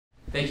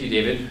Thank you,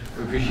 David.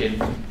 We appreciate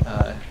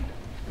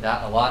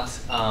that a lot.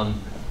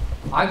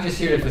 I'm just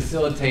here to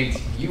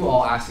facilitate you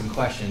all asking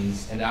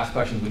questions and to ask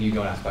questions when you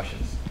don't ask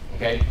questions.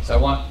 Okay? So I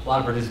want a lot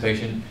of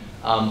participation.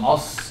 I'll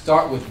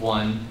start with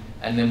one,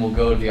 and then we'll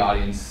go to the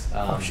audience.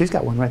 Oh, she's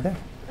got one right there.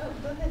 Oh,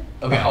 go ahead.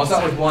 Okay, I'll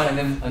start with one,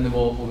 and then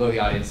we'll go to the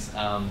audience.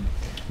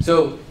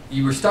 So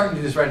you were starting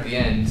to do this right at the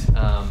end.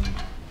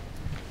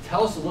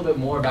 Tell us a little bit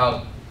more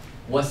about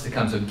what's to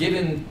come. So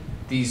given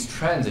these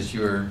trends that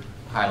you were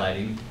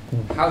highlighting,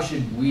 how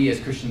should we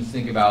as Christians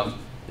think about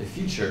the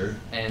future,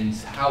 and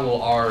how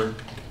will our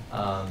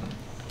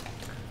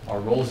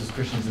roles as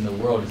Christians in the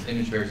world, as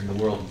image bearers in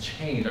the world,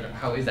 change? Or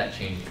how is that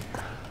changing?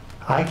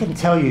 I can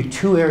tell you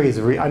two areas.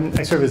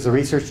 I serve as the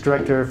research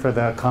director for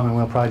the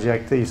Commonweal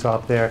Project that you saw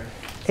up there.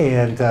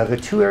 And the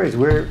two areas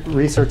we're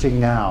researching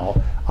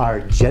now are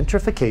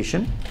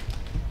gentrification.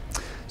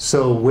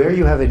 So where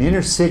you have an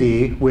inner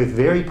city with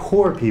very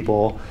poor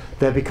people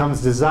that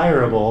becomes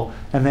desirable,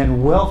 and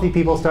then wealthy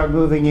people start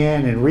moving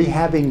in and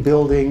rehabbing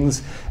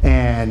buildings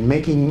and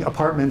making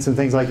apartments and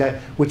things like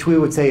that, which we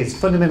would say is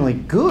fundamentally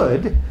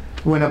good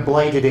when a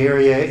blighted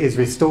area is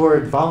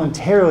restored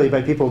voluntarily by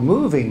people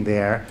moving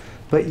there,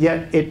 but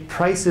yet it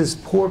prices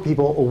poor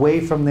people away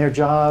from their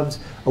jobs,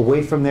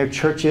 away from their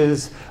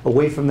churches,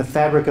 away from the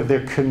fabric of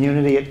their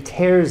community. It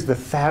tears the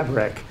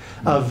fabric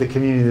of the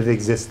community that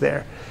exists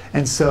there.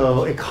 And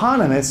so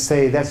economists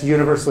say that's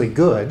universally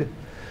good.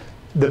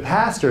 The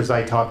pastors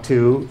I talk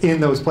to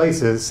in those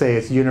places say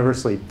it's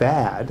universally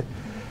bad.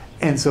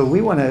 And so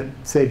we want to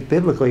say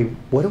biblically,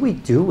 what do we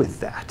do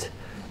with that?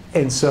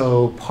 And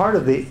so part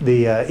of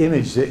the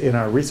image in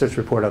our research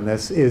report on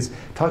this is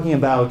talking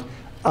about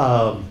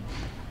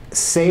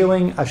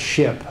sailing a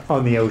ship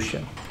on the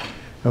ocean.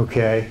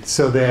 Okay,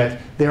 so that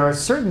there are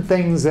certain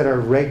things that are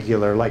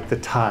regular, like the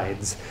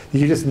tides.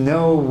 You just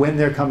know when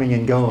they're coming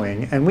and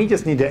going, and we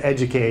just need to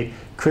educate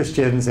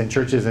Christians and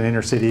churches and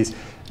inner cities.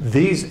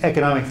 These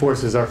economic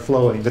forces are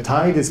flowing. The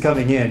tide is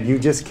coming in. You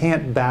just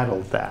can't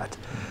battle that.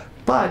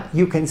 But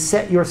you can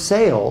set your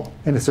sail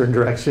in a certain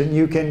direction.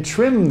 You can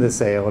trim the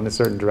sail in a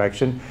certain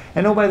direction.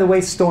 And oh, by the way,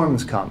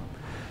 storms come.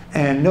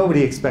 And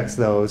nobody expects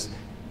those.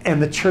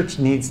 And the church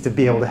needs to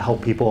be able to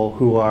help people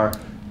who are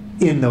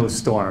in those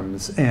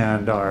storms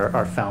and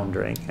are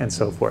foundering and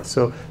so forth.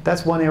 So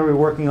that's one area we're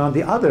working on.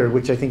 The other,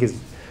 which I think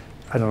is,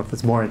 I don't know if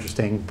it's more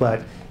interesting,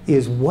 but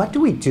is what do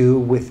we do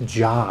with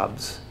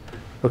jobs?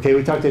 Okay,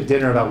 we talked at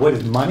dinner about what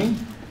is money.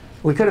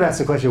 We could have asked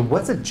the question,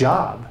 what's a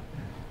job?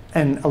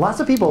 And lots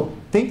of people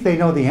think they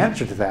know the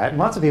answer to that. And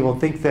lots of people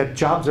think that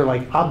jobs are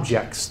like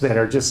objects that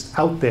are just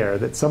out there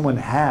that someone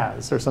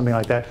has or something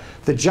like that.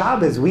 The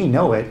job as we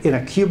know it, in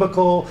a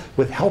cubicle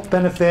with health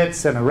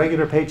benefits and a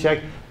regular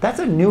paycheck, that's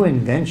a new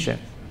invention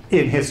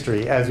in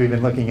history as we've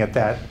been looking at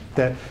that.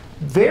 That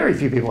very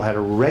few people had a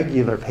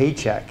regular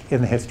paycheck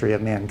in the history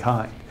of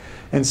mankind.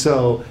 And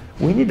so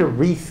we need to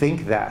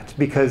rethink that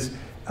because,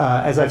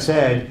 as I've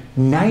said,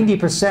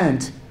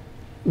 90%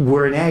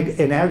 were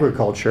in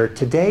agriculture.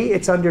 Today,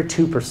 it's under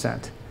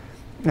 2%.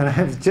 And I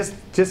have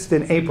just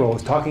in April, I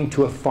was talking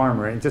to a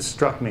farmer, and it just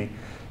struck me.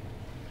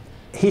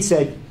 He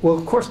said, well,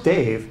 of course,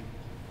 Dave,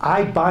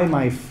 I buy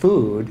my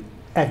food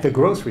at the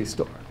grocery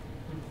store.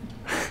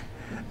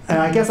 And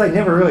I guess I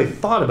never really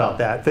thought about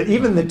that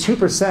even the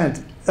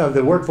 2% of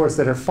the workforce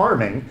that are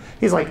farming,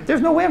 he's like,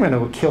 there's no way I'm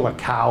going to kill a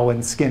cow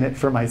and skin it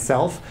for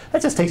myself.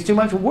 That just takes too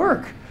much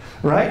work.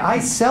 Right? I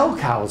sell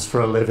cows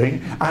for a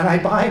living, and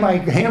I buy my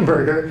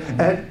hamburger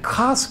at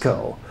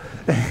Costco.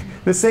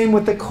 The same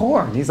with the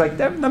corn. He's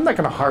like, I'm not going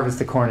to harvest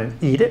the corn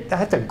and eat it. I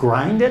have to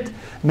grind it,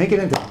 make it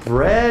into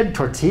bread,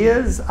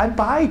 tortillas. I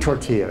buy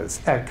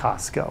tortillas at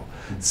Costco.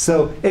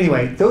 So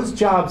anyway, those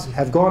jobs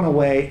have gone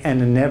away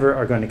and never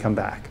are going to come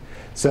back.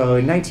 So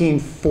in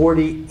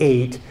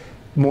 1948,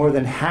 more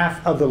than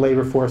half of the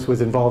labor force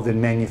was involved in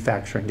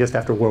manufacturing, just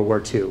after World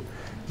War II.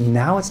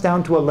 Now it's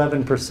down to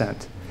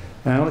 11%.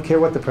 And I don't care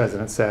what the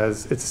president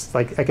says, it's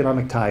like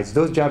economic tides.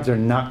 Those jobs are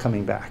not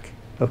coming back,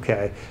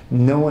 okay?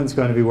 No one's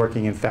going to be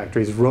working in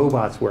factories.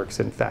 Robots works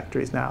in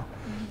factories now.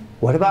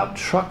 What about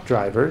truck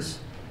drivers?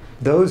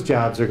 Those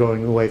jobs are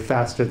going away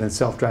faster than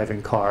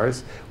self-driving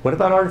cars. What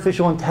about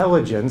artificial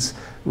intelligence?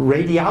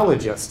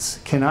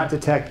 Radiologists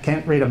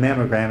can't read a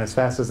mammogram as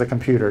fast as a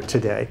computer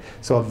today.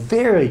 So a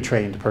very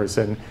trained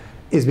person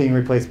is being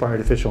replaced by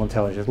artificial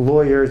intelligence.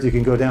 Lawyers, you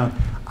can go down.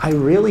 I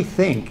really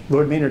think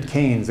Lord Maynard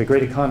Keynes, a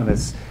great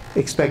economist,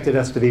 expected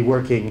us to be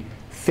working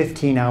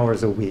 15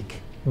 hours a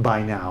week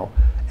by now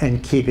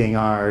and keeping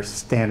our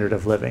standard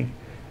of living.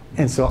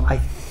 And so I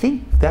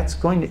think that's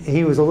going to,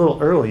 he was a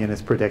little early in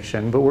his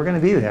prediction, but we're going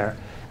to be there.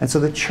 And so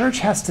the church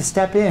has to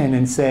step in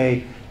and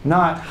say,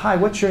 not, hi,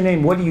 what's your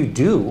name, what do you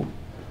do?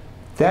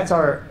 That's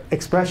our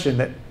expression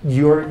that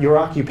your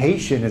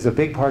occupation is a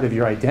big part of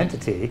your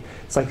identity.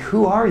 It's like,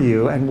 who are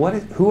you and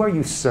who are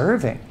you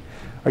serving?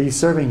 Are you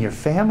serving your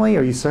family?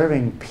 Are you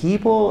serving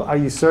people? Are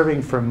you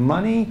serving for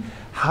money?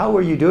 How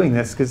are you doing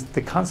this? Because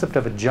the concept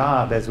of a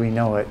job as we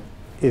know it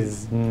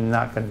is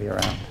not going to be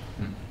around.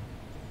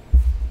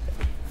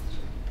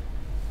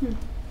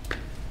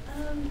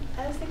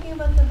 I was thinking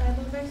about the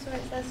Bible verse verse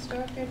where it says,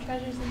 store up your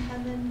treasures in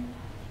heaven,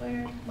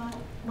 where moth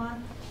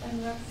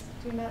and rust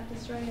do not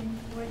destroy and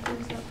where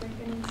thieves don't break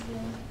in and steal.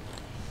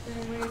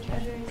 Where your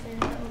treasure is, there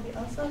your heart will be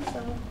also.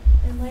 So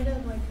in light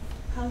of like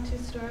how to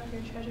store up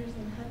your treasures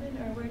in heaven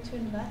or where to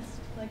invest,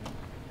 like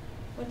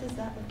what does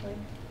that look like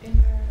in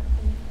your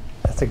opinion?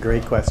 That's a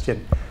great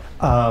question.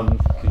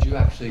 Could you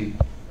actually,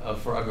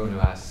 for everyone who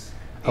asks,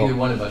 either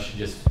one of us should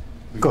just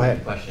go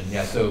ahead. The question.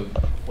 Yeah. So,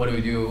 what do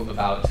we do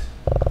about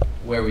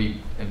where we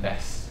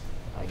invest?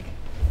 Like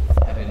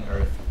heaven,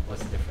 earth.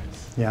 What's the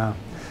difference? Yeah.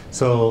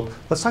 So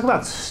let's talk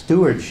about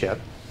stewardship,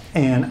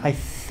 and I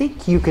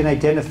think you can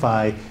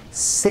identify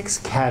 6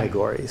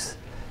 categories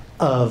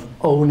of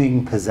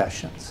owning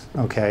possessions.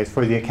 Okay.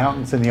 For the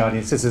accountants in the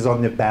audience, this is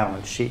on the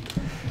balance sheet,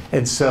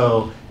 and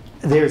so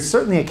there's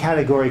certainly a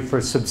category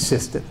for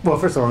subsistence. Well,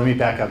 first of all, let me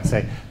back up and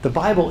say the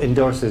Bible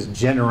endorses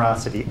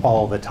generosity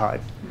all the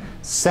time.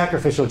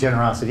 Sacrificial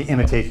generosity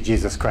imitates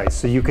Jesus Christ.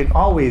 So you can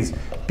always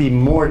be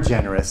more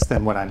generous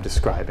than what I'm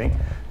describing.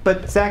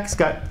 But Zach's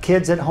got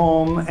kids at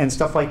home and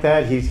stuff like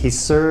that. He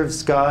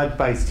serves God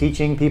by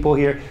teaching people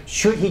here.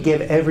 Should he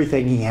give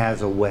everything he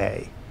has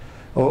away?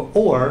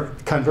 Or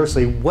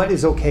conversely, what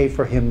is okay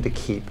for him to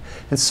keep?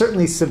 And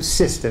certainly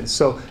subsistence.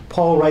 So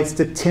Paul writes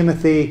to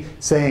Timothy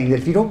saying that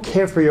if you don't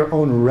care for your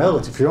own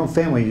relative, your own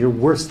family, you're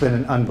worse than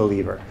an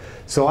unbeliever.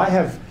 So I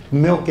have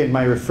milk in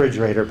my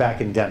refrigerator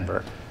back in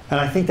Denver. And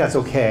I think that's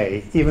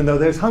okay, even though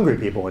there's hungry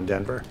people in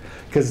Denver.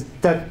 Because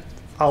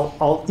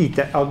I'll eat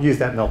that, I'll use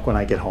that milk when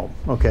I get home.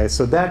 Okay,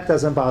 so that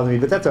doesn't bother me,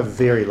 but that's a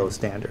very low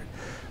standard.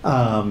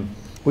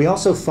 We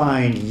also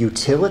find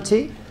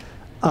utility.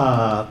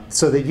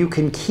 So that you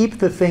can keep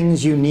the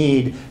things you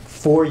need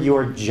for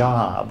your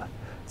job.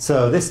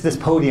 So this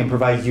podium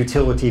provides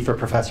utility for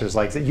professors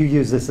like that. You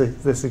use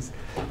this.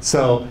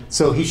 So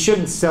he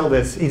shouldn't sell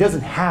this. He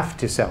doesn't have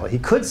to sell it. He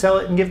could sell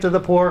it and give to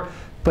the poor,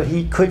 but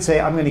he could say,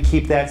 I'm going to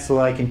keep that so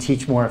that I can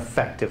teach more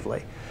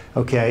effectively.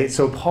 Okay,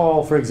 so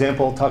Paul, for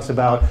example, talks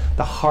about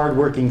the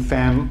hardworking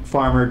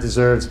farmer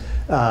deserves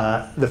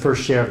the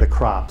first share of the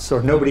crops,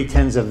 or nobody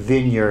tends a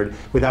vineyard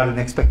without an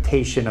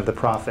expectation of the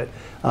profit.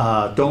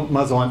 Don't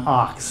muzzle an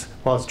ox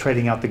while it's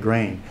treading out the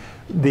grain.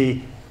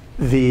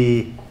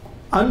 The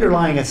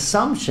underlying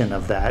assumption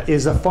of that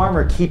is a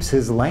farmer keeps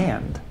his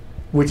land,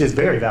 which is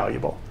very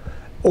valuable.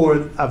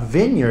 Or a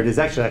vineyard is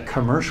actually a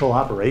commercial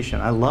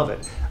operation. I love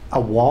it. A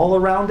wall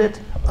around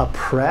it, a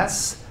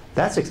press,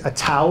 that's a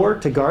tower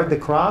to guard the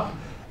crop.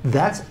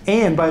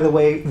 And by the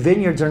way,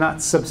 vineyards are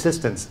not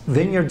subsistence.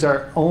 Vineyards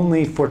are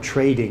only for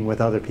trading with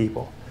other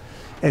people.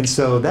 And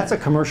so that's a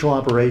commercial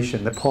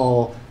operation that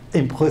Paul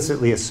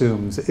implicitly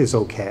assumes is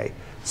okay.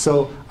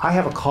 So I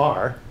have a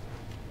car,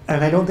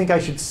 and I don't think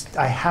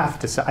I have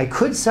to sell. I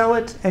could sell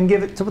it and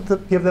give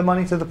the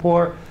money to the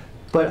poor,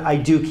 but I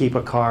do keep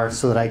a car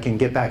so that I can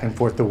get back and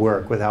forth to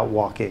work without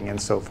walking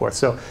and so forth.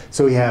 So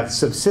we have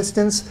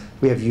subsistence,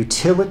 we have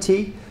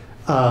utility,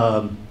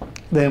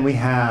 then we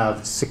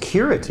have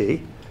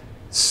security.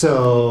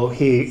 So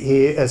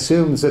he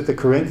assumes that the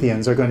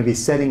Corinthians are going to be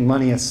setting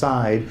money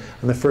aside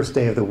on the first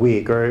day of the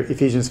week. Or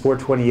Ephesians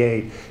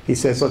 4:28, he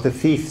says, let the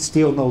thief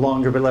steal no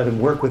longer, but let him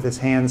work with his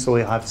hands so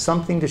he'll have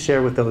something to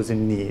share with those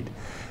in need.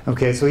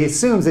 Okay, so he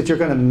assumes that you're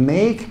going to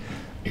make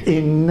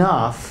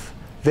enough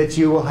that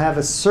you will have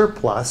a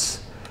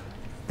surplus.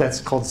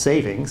 That's called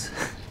savings,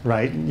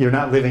 right? You're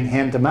not living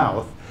hand to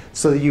mouth,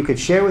 so that you could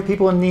share with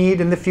people in need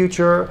in the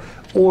future,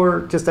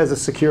 or just as a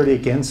security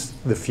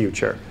against the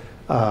future,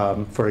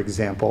 for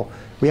example.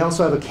 We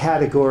also have a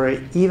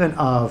category even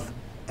of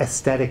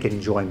aesthetic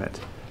enjoyment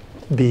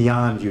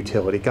beyond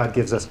utility. God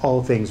gives us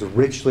all things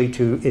richly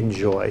to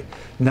enjoy.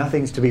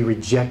 Nothing's to be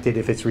rejected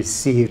if it's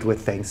received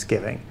with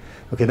thanksgiving.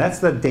 Okay, that's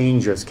the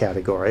dangerous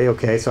category.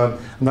 Okay, so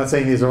I'm not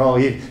saying these are all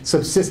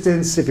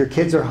subsistence. If your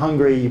kids are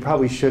hungry, you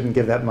probably shouldn't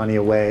give that money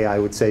away, I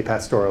would say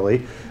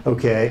pastorally.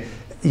 Okay,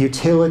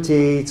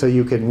 utility, so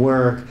you can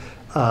work.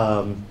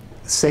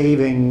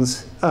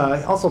 Savings.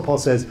 Also, Paul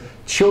says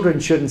children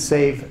shouldn't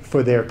save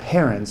for their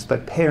parents,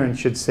 but parents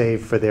should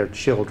save for their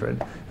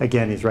children.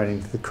 Again, he's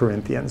writing to the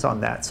Corinthians on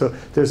that. So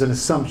there's an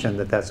assumption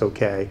that that's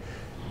okay.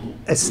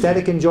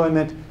 Aesthetic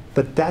enjoyment,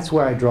 but that's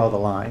where I draw the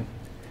line,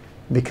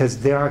 because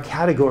there are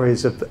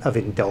categories of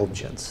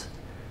indulgence.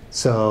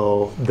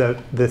 So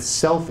the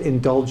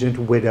self-indulgent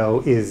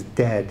widow is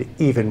dead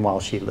even while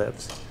she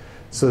lives.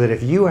 So that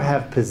if you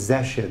have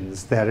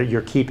possessions that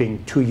you're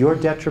keeping to your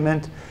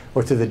detriment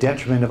or to the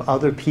detriment of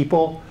other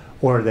people,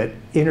 or that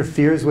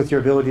interferes with your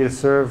ability to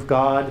serve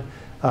God,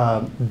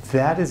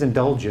 that is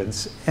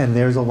indulgence, and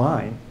there's a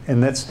line.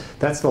 And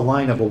that's the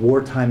line of a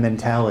wartime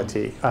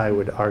mentality, I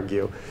would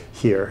argue,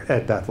 here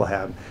at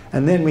Bethlehem.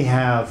 And then we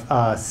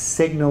have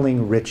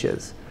signaling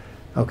riches.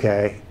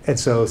 Okay, and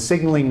so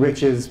signaling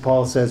riches,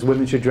 Paul says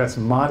women should dress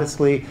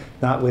modestly,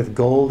 not with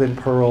gold and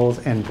pearls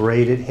and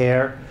braided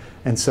hair.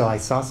 And so I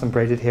saw some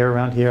braided hair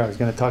around here. I was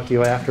going to talk to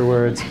you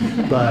afterwards,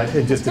 but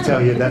just to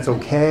tell you that's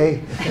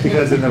okay,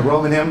 because in the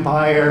Roman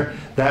Empire,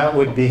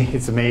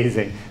 it's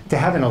amazing. To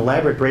have an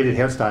elaborate braided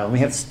hairstyle, and we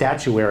have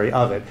statuary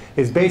of it,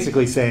 is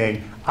basically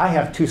saying, I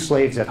have 2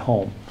 slaves at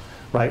home.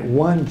 right?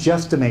 One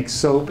just to make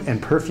soap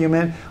and perfume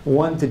in,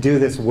 one to do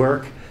this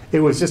work. It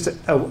was just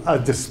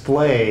a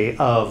display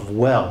of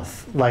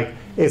wealth. Like,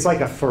 it's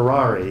like a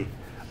Ferrari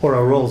or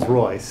a Rolls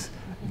Royce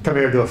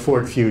compared to a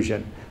Ford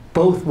Fusion.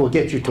 Both will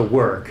get you to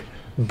work,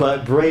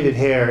 but braided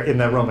hair in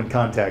the Roman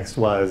context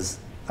was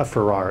a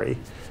Ferrari.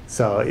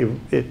 So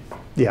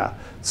yeah.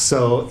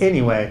 So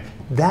anyway,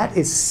 that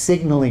is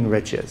signaling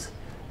riches.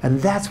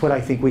 And that's what I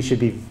think we should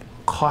be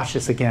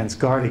cautious against,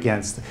 guard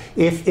against.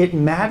 If it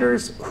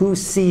matters who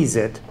sees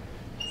it,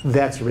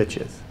 that's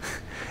riches.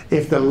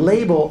 If the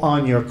label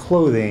on your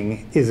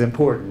clothing is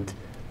important,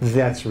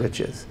 that's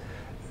riches.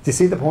 Do you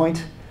see the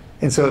point?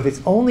 And so if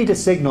it's only to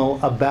signal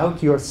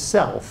about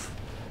yourself,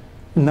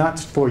 not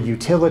for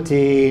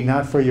utility,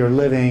 not for your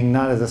living,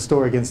 not as a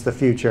store against the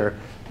future,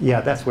 yeah,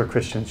 that's where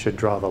Christians should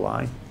draw the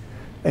line.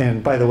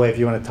 And by the way, if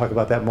you want to talk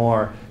about that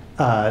more,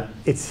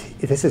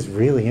 this is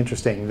really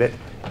interesting that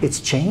it's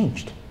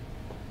changed,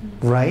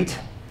 right?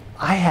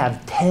 I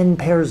have 10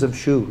 pairs of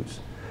shoes.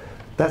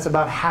 That's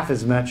about half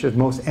as much as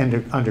most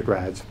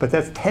undergrads, but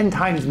that's 10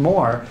 times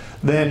more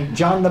than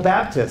John the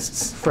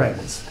Baptist's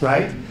friends,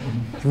 right?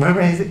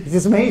 Remember,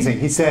 it's amazing.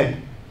 He said,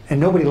 and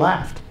nobody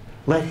laughed,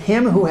 let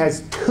him who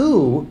has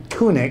 2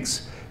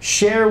 tunics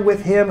share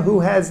with him who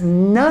has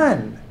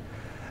none.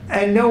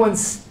 And no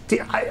one's,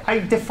 I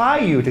defy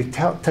you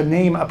to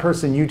name a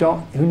person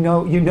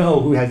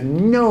who has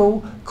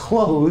no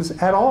clothes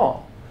at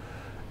all.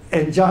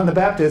 And John the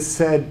Baptist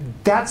said,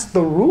 that's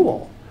the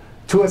rule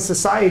to a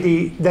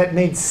society that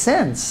made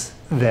sense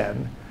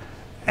then.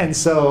 And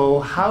so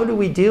how do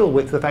we deal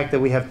with the fact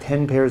that we have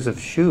 10 pairs of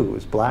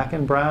shoes, black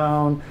and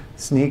brown,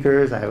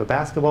 sneakers, I have a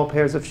basketball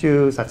pairs of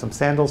shoes, I have some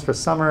sandals for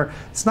summer.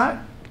 It's not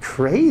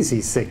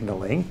crazy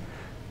signaling,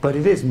 but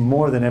it is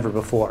more than ever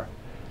before.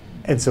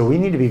 And so we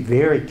need to be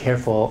very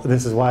careful.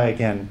 This is why,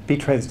 again, be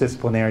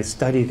transdisciplinary,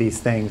 study these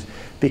things,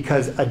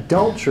 because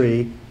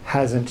adultery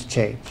hasn't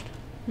changed.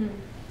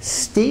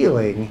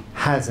 Stealing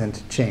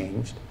hasn't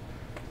changed.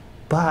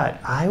 But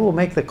I will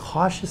make the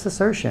cautious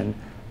assertion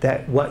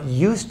that what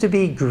used to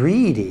be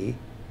greedy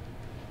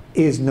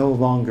is no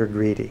longer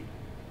greedy.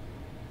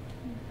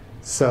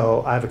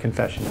 So I have a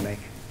confession to make.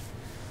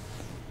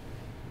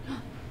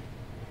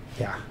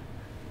 Yeah.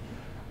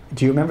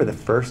 Do you remember the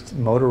first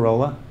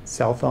Motorola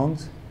cell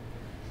phones?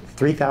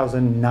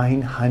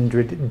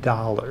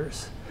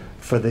 $3,900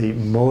 for the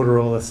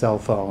Motorola cell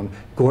phone.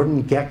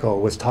 Gordon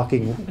Gekko was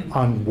talking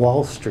on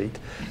Wall Street.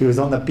 He was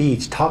on the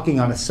beach talking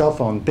on a cell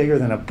phone bigger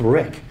than a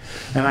brick.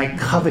 And I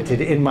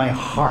coveted in my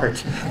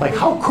heart, like,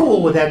 how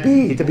cool would that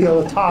be to be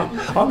able to talk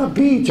on the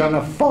beach, on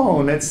a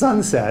phone at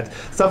sunset,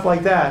 stuff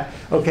like that.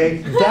 Okay,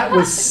 that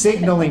was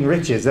signaling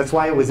riches. That's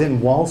why it was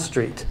in Wall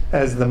Street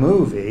as the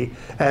movie,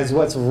 as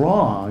what's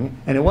wrong,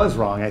 and it was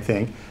wrong, I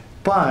think.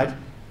 But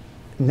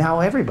now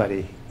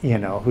everybody,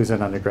 who's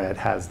an undergrad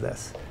has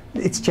this.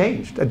 It's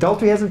changed.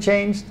 Adultery hasn't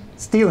changed,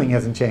 stealing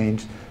hasn't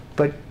changed,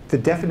 but the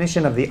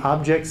definition of the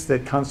objects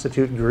that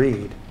constitute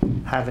greed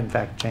have in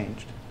fact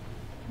changed.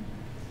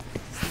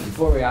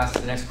 Before we ask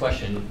the next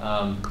question,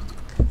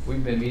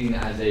 we've been meeting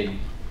as a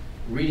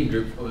reading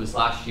group over this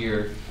last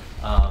year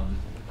and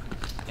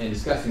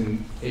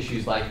discussing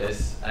issues like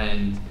this,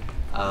 and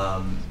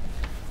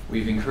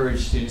we've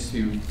encouraged students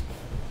to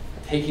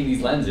taking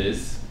these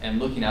lenses and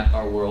looking at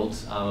our world.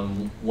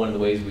 One of the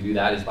ways we do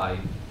that is by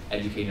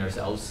educating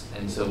ourselves,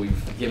 and so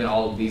we've given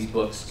all of these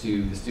books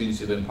to the students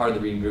who've been part of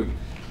the reading group.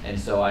 And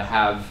so I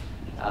have,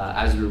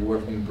 as we were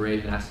working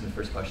brave and asking the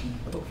first question,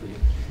 a book for you.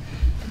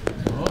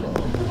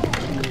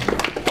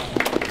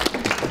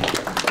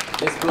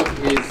 This book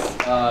is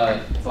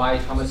by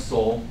Thomas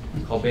Sowell,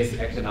 called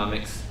Basic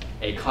Economics,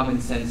 a common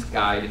sense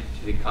guide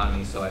to the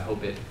economy. So I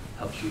hope it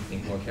helps you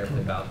think more carefully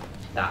about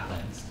that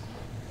lens.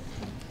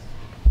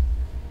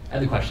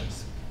 Other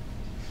questions?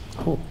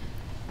 Cool.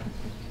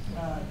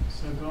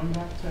 So going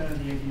back to the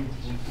idea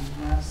of working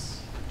class,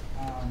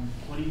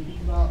 what do you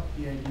think about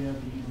the idea of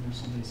the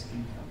universal basic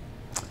income?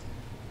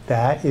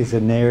 That is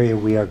an area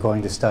we are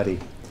going to study.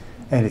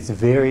 And it's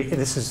very,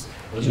 this is...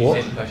 Would you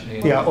say the question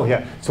again? Yeah, oh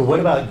yeah. So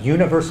what about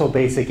universal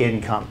basic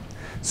income?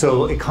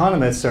 So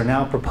economists are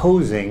now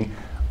proposing,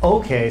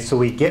 okay, so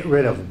we get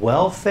rid of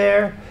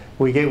welfare,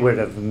 we get rid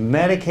of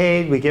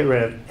Medicaid, we get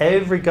rid of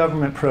every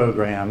government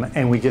program,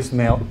 and we just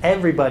mail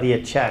everybody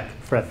a check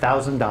for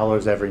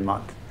 $1,000 every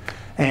month.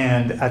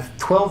 And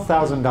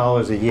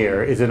 $12,000 a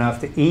year is enough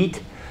to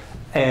eat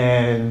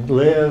and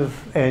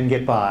live and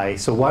get by.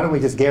 So why don't we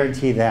just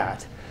guarantee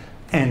that?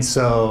 And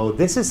so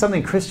this is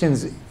something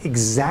Christians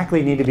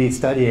exactly need to be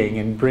studying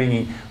and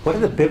bringing. What are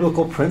the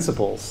biblical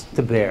principles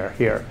to bear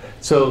here?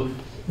 So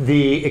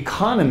the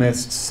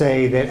economists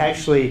say that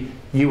actually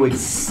you would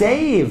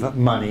save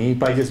money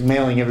by just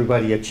mailing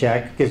everybody a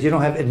check because you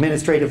don't have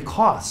administrative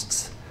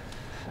costs,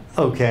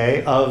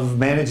 okay, of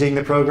managing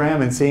the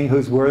program and seeing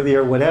who's worthy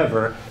or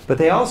whatever. But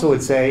they also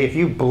would say if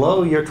you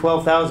blow your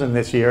 $12,000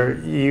 this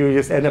year, you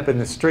just end up in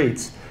the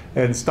streets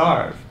and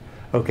starve.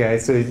 Okay,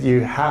 so you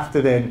have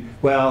to then,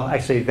 well,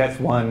 actually that's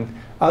one.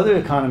 Other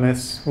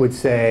economists would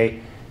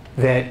say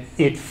that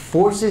it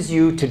forces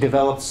you to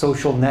develop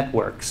social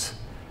networks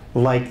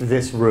like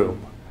this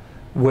room,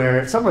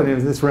 where if someone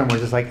in this room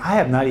was just like, I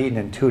have not eaten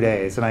in 2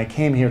 days, and I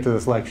came here to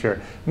this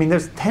lecture, I mean,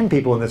 there's 10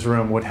 people in this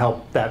room would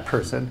help that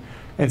person.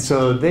 And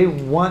so they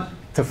want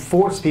to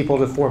force people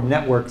to form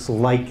networks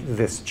like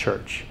this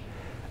church.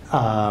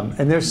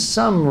 And there's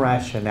some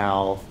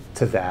rationale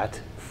to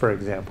that, for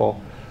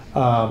example.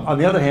 On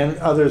the other hand,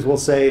 others will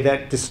say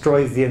that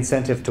destroys the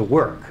incentive to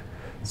work.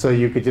 So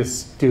you could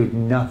just do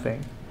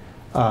nothing.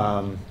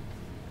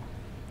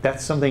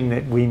 That's something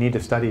that we need to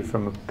study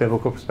from a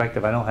biblical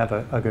perspective. I don't have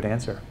a good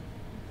answer.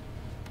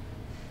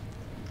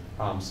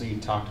 So you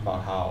talked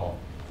about how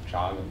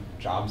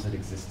jobs that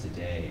exist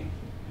today,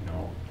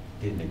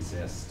 didn't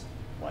exist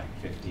like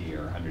 50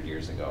 or 100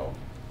 years ago,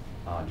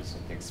 just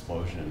with the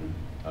explosion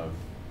of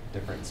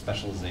different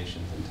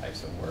specializations and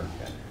types of work.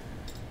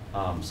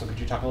 And, so could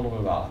you talk a little bit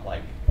about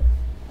like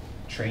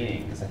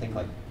training? Because I think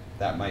like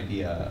that might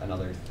be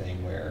another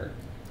thing where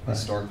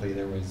historically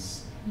there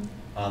was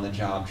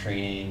on-the-job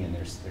training, and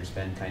there's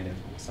been kind of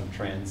some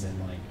trends in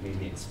like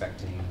maybe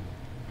expecting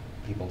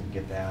people to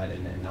get that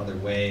in other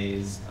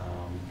ways.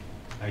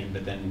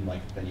 But then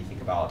you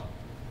think about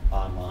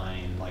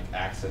online, like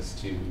access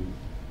to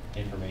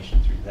information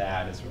through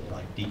that is really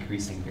like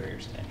decreasing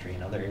barriers to entry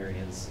in other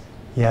areas.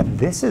 Yeah,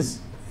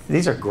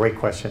 these are great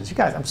questions. You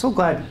guys, I'm so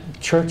glad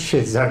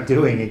churches are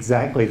doing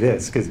exactly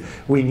this, because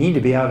we need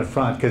to be out in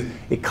front, because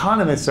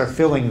economists are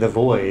filling the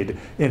void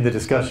in the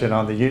discussion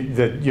on the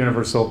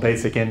universal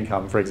basic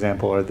income, for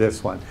example, or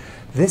this one.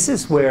 This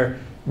is where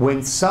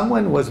when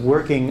someone was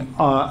working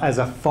as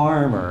a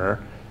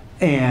farmer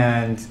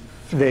and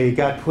they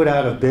got put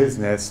out of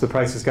business, the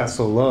prices got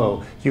so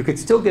low, you could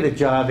still get a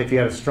job if you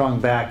had a strong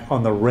back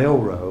on the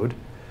railroad.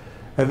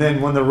 And then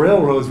when the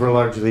railroads were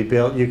largely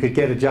built, you could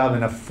get a job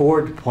in a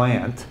Ford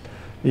plant,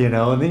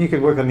 and then you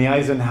could work on the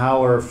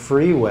Eisenhower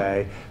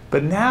freeway.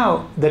 But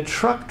now the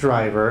truck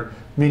driver,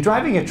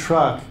 driving a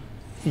truck,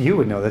 you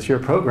would know this, you're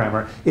a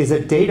programmer, is a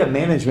data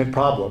management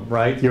problem,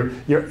 right?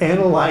 You're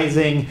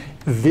analyzing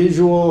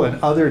visual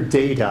and other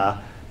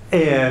data,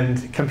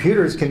 and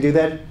computers can do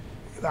that,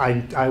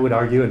 I would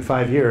argue, in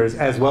 5 years,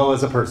 as well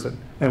as a person.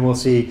 And we'll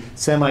see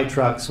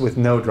semi-trucks with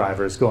no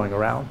drivers going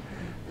around.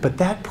 But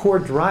that poor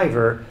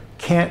driver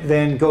can't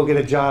then go get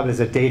a job as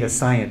a data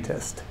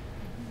scientist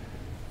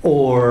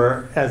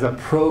or as a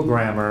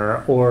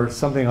programmer or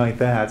something like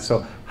that.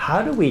 So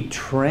how do we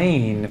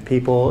train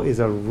people is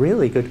a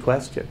really good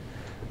question.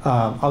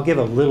 I'll give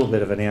a little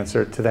bit of an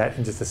answer to that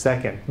in just a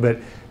second. But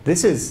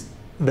this is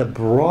the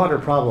broader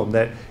problem,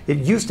 that it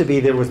used to be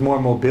there was more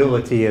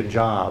mobility in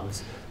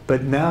jobs.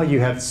 But now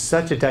you have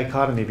such a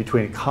dichotomy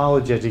between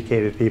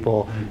college-educated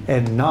people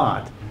and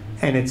not.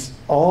 And it's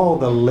all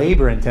the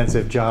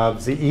labor-intensive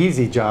jobs, the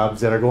easy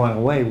jobs that are going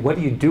away. What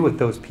do you do with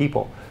those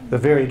people? The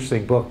very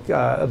interesting book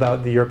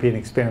about the European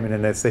experiment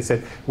in this, they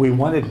said, we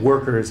wanted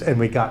workers and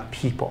we got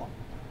people.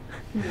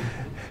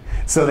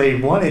 So they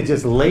wanted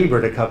just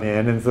labor to come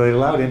in, and so they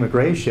allowed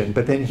immigration.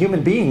 But then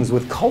human beings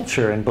with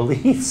culture and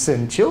beliefs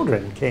and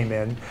children came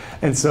in.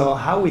 And so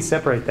how we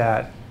separate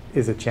that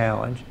is a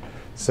challenge.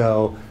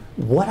 So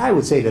what I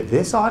would say to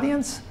this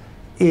audience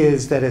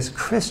is that as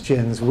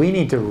Christians, we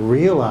need to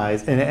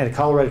realize, and at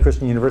Colorado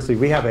Christian University,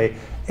 we have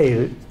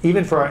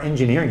even for our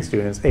engineering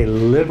students, a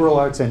liberal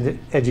arts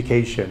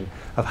education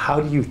of how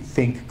do you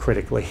think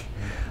critically?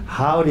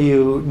 How do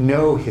you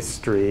know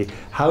history?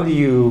 How do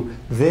you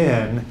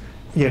then,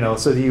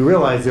 so that you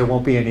realize there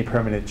won't be any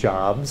permanent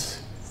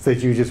jobs, so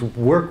that you just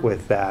work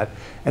with that.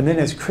 And then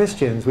as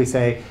Christians, we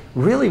say,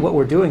 really what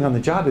we're doing on the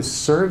job is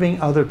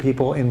serving other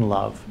people in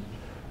love.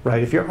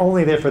 Right? If you're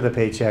only there for the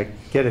paycheck,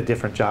 get a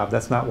different job.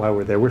 That's not why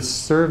we're there. We're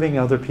serving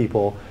other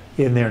people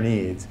in their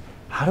needs.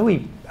 How do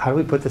we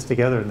put this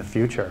together in the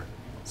future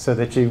so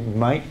that you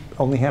might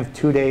only have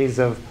 2 days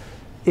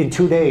in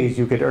 2 days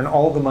you could earn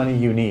all the money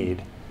you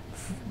need,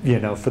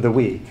 for the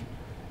week,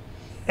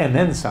 and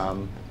then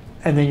some,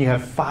 and then you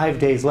have 5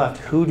 days left.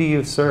 Who do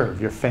you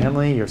serve? Your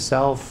family,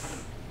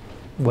 yourself?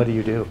 What do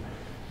you do?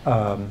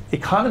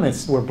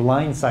 Economists were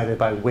blindsided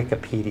by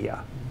Wikipedia.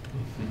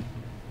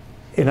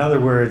 In other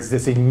words,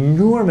 this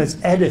enormous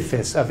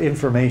edifice of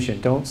information.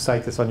 Don't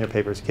cite this on your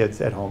papers, kids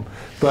at home.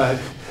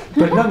 But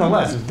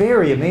nonetheless,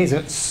 very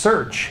amazing.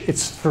 Search,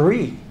 it's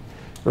free,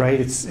 right?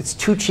 It's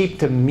too cheap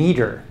to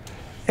meter.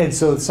 And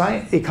so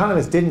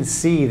economists didn't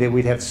see that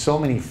we'd have so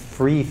many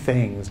free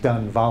things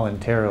done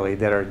voluntarily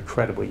that are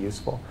incredibly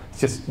useful. It's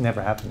just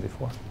never happened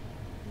before.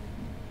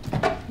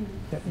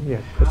 Yeah,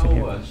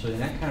 so in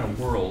that kind of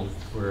world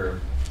where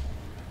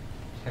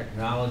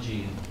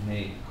technology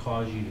may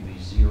cause you to be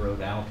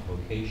zeroed out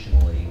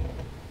vocationally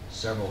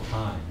several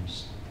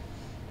times,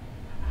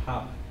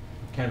 how,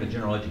 kind of a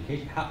general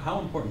education, how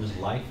important does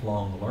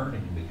lifelong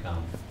learning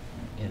become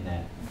in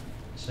that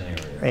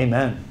scenario?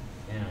 Amen.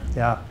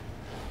 Yeah.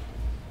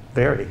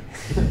 Very.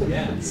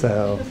 Yeah.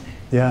 So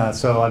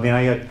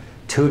I got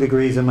 2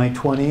 degrees in my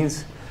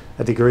 20s,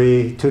 2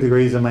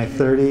 degrees in my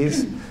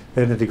 30s,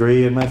 and a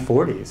degree in my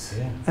 40s.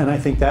 Yeah. And I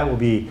think that will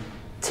be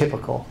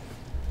typical,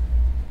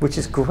 which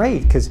is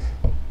great, because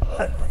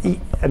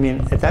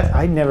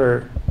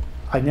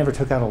I never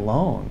took out a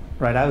loan,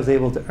 right? I was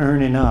able to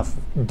earn enough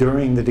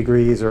during the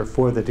degrees or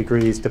for the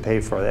degrees to pay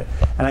for it.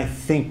 And I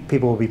think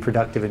people will be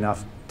productive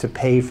enough to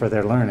pay for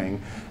their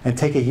learning and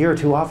take a year or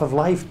two off of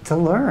life to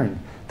learn.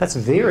 That's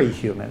very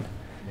human.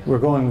 We're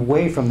going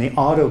away from the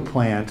auto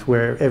plant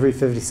where every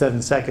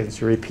 57 seconds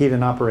you repeat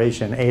an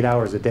operation 8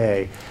 hours a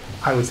day.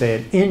 I would say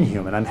an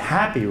inhuman. I'm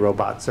happy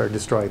robots are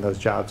destroying those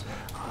jobs.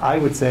 I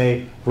would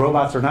say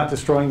robots are not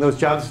destroying those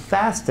jobs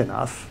fast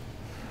enough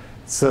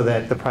so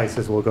that the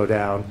prices will go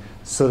down,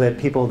 so that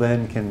people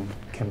then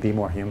can be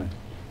more human.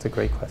 It's a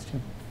great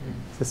question.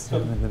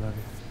 I'm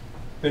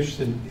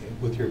interested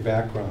with your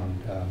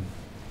background.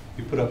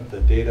 You put up the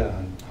data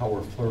on how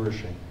we're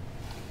flourishing,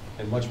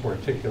 and much more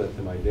articulate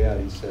than my dad.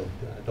 He said,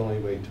 don't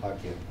anybody talk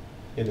you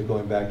into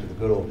going back to the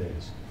good old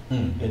days.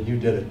 And you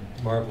did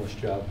a marvelous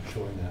job of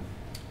showing that.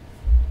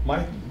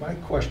 My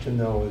question,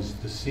 though, is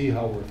to see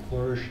how we're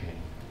flourishing,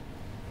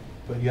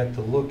 but yet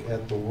to look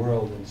at the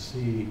world and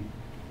see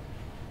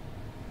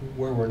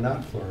where we're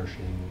not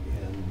flourishing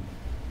in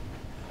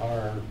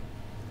our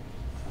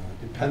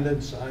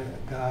dependence on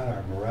God,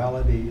 our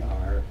morality,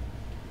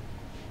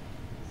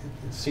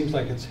 it seems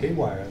like it's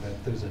haywire,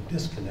 that there's a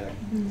disconnect.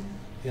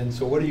 And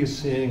so what are you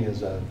seeing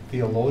as a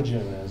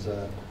theologian, as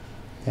a,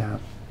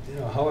 you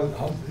know,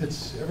 how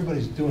it's,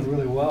 everybody's doing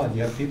really well, and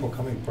you have people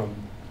coming from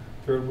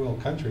third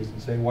world countries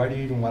and saying, why do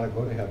you even want to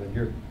go to heaven?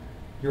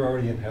 You're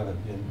already in heaven,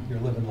 and you're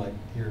living like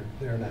you're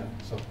there now.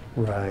 So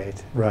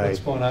right. What's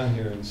going on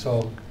here? And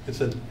so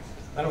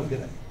I don't get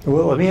it.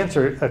 Well, let me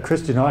answer a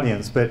Christian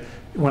audience, but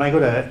when I go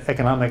to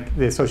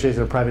the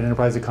Association of Private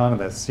Enterprise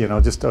Economists, you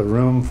know, just a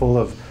room full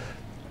of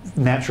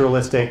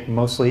naturalistic,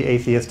 mostly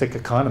atheistic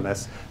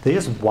economists, they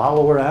just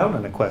wallow around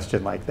in a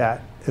question like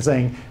that. They're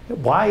saying,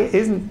 why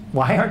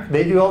aren't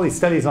they do all these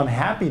studies on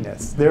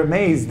happiness? They're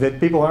amazed that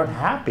people aren't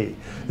happy.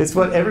 It's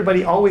what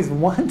everybody always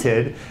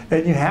wanted,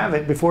 and you have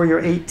it before you're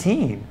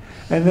 18.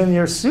 And then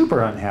you're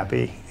super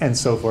unhappy, and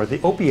so forth. They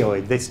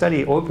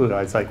study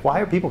opioids, like why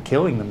are people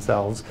killing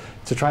themselves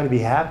to try to be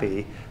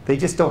happy? They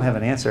just don't have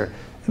an answer.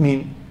 I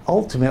mean,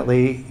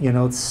 ultimately, you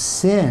know,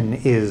 sin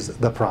is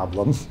the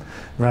problem,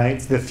 right?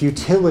 The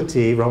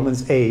futility,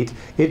 Romans 8,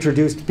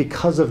 introduced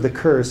because of the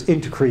curse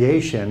into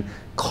creation,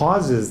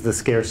 causes the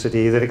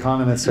scarcity that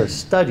economists are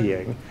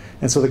studying.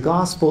 And so the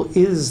gospel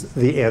is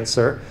the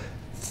answer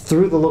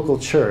through the local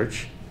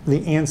church,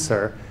 the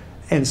answer.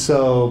 And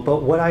so,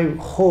 but what I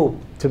hope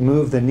to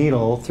move the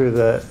needle through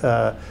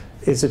the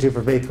Institute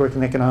for Faith, Work,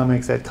 and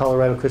Economics at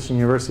Colorado Christian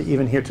University,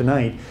 even here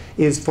tonight,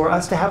 is for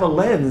us to have a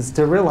lens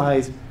to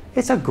realize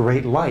it's a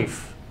great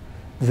life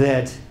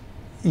that,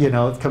 you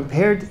know,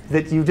 compared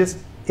that you just,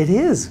 it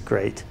is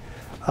great.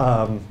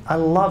 I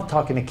love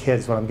talking to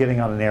kids when I'm getting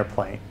on an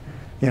airplane.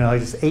 You know,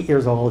 just 8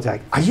 years old,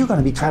 like, are you going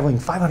to be traveling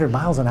 500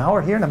 miles an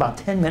hour here in about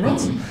 10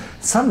 minutes?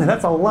 Something,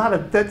 that's a lot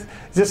of, that's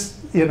just,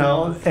 you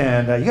know,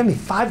 and you're going to be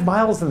 5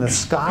 miles in the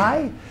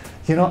sky?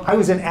 You know, I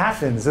was in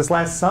Athens this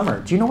last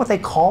summer. Do you know what they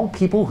call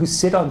people who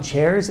sit on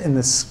chairs in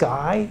the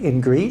sky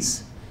in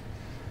Greece?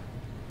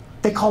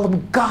 They call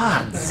them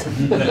gods.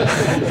 And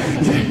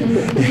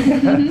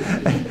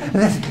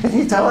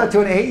you tell that to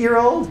an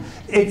 8-year-old?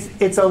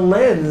 It's a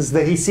lens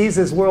that he sees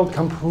this world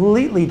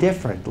completely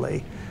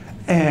differently.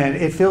 And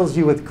it fills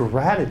you with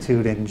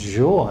gratitude and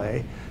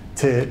joy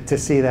to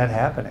see that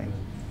happening.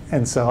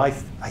 And so I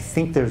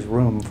think there's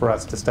room for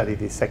us to study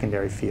these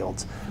secondary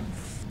fields.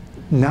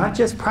 Not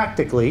just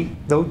practically,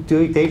 though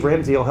Dave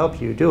Ramsey will help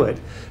you do it,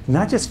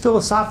 not just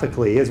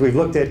philosophically, as we've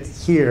looked at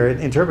here in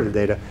interpreted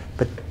data,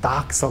 but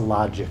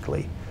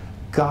doxologically.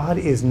 God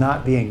is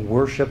not being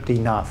worshipped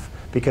enough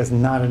because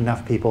not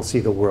enough people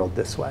see the world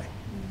this way.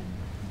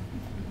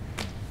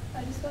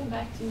 Just going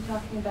back to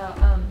talking about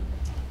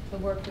the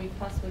work week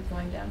possibly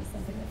going down to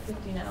something like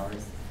 15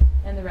 hours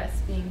and the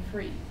rest being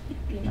free,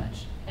 pretty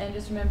much. And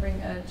just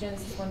remembering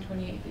Genesis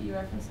 1:28 that you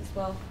referenced as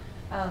well.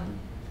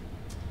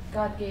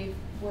 God gave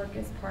work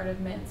as part of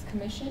man's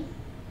commission,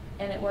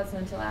 and it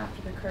wasn't until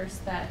after the curse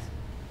that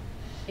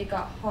it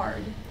got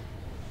hard.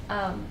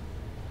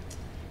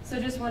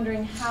 So just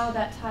wondering how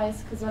that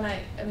ties, because when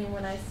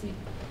I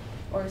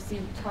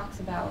see talks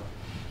about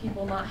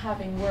people not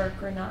having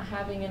work or not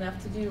having enough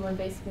to do and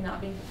basically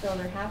not being fulfilled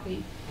or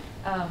happy,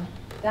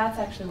 that's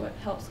actually what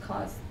helps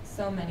cause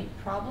so many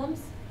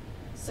problems.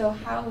 So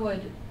how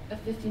would a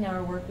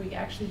 15-hour work week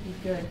actually be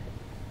good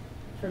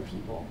for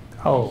people?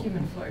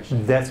 Human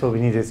flourishing. That's what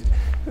we need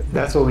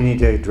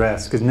to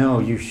address. Because no,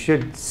 you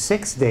should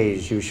 6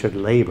 days you should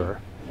labor,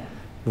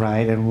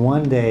 right, and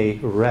 1 day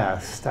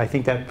rest. I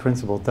think that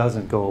principle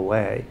doesn't go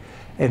away,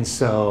 and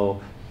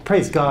so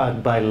praise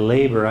God. By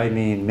labor, I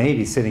mean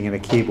maybe sitting at a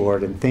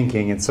keyboard and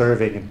thinking and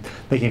serving and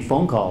making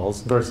phone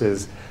calls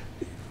versus,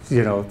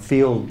 you know,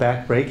 field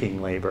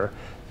back-breaking labor.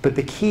 But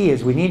the key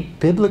is we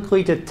need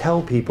biblically to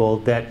tell people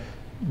that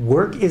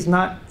work is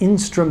not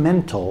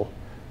instrumental.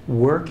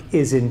 Work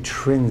is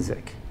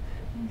intrinsic.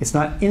 It's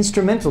not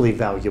instrumentally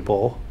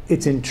valuable,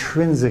 it's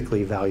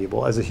intrinsically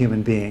valuable as a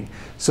human being.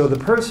 So the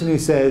person who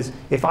says,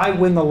 if I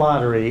win the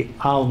lottery,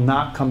 I'll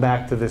not come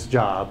back to this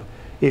job,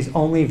 is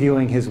only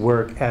viewing his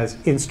work as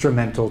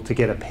instrumental to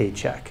get a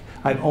paycheck.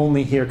 I'm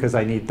only here because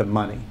I need the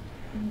money.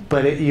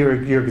 But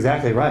you're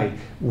exactly right.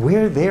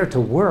 We're there to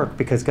work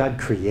because God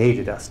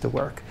created us to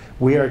work.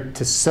 We are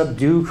to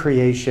subdue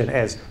creation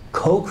as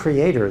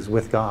co-creators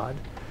with God.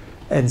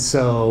 And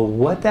so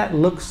what that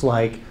looks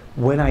like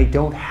when I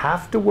don't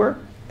have to work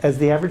as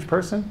the average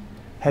person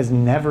has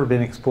never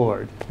been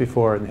explored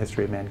before in the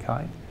history of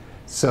mankind.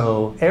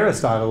 So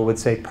Aristotle would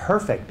say,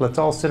 perfect, let's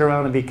all sit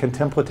around and be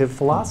contemplative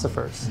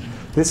philosophers.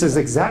 This is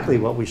exactly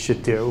what we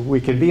should do.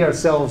 We can be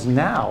ourselves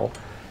now.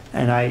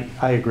 And I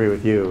agree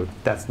with you,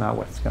 that's not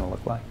what it's going to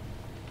look like.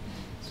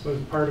 So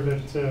as part of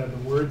it, the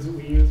words that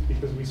we use,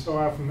 because we so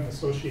often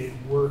associate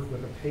work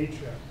with a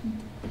paycheck,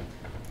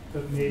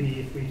 but maybe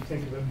if we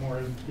think of it more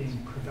as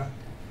being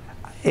productive.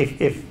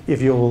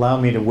 If you'll allow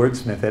me to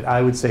wordsmith it,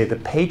 I would say the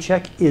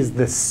paycheck is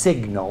the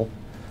signal,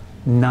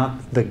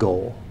 not the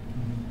goal.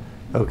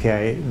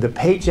 Okay? The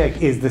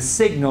paycheck is the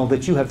signal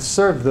that you have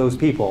served those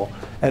people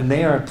and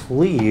they are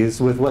pleased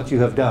with what you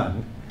have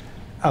done.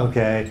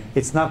 Okay?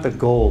 It's not the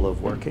goal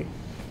of working.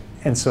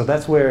 And so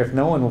that's where if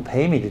no one will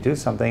pay me to do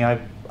something, I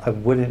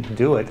wouldn't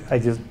do it. I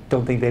just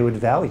don't think they would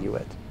value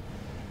it.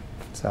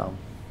 So,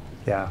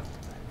 yeah.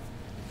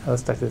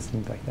 Let's start this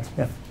thing back there.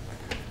 Yeah.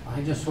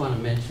 I just want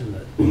to mention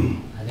that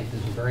I think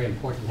there's a very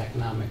important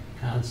economic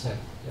concept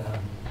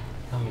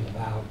coming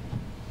about.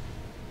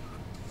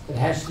 It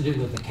has to do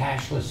with the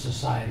cashless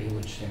society,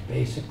 which they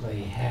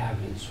basically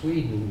have in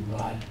Sweden,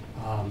 but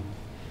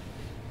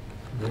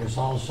there's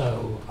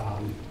also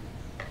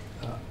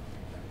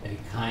a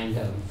kind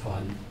of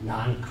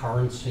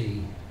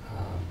non-currency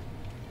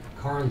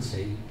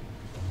currency,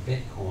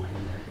 Bitcoin.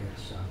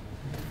 There's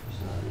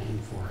another name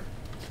for it.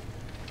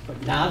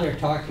 But now they're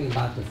talking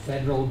about the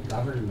federal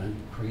government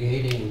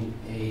creating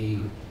a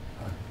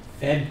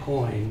Fed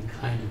coin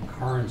kind of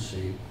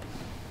currency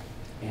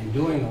and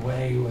doing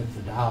away with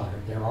the dollar.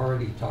 They're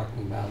already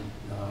talking about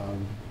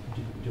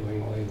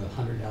doing away with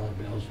 $100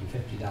 bills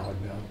and $50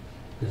 bills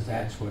because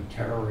that's what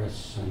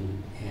terrorists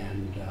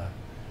and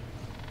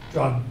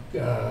drug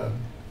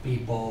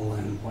people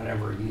and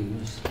whatever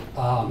use.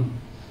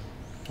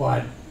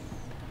 But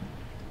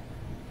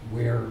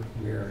where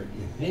it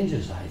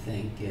hinges, I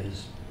think,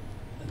 is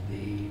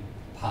the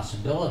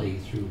possibility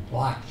through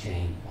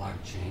blockchain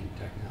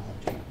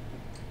technology,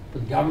 for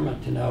the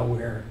government to know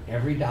where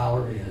every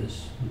dollar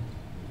is,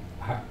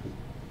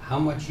 how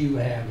much you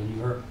have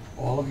in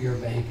all of your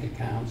bank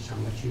accounts, how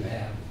much you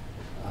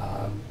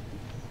have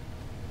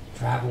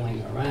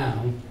traveling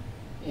around,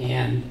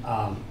 and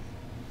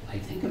I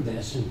think of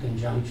this in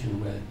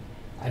conjunction with,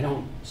 I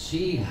don't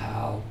see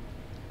how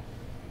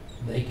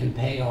they can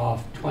pay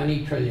off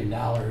 $20 trillion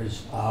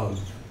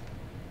of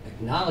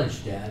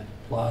acknowledged debt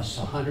plus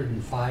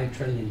 $105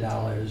 trillion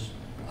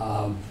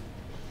of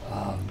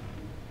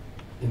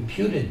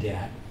imputed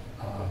debt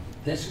of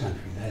this country.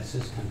 That's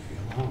this country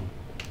alone.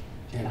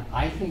 And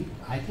I think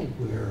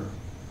we're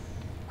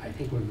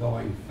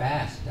going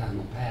fast down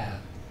the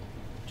path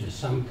to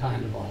some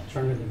kind of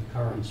alternative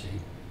currency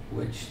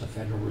which the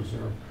Federal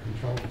Reserve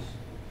controls.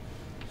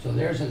 So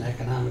there's an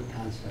economic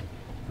concept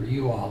for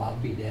you all. I'll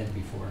be dead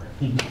before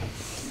it.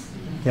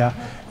 Yeah.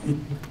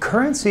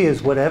 Currency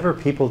is whatever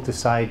people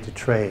decide to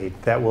trade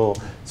that will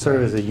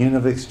serve as a unit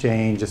of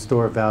exchange, a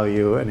store of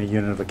value, and a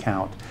unit of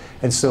account.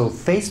 And so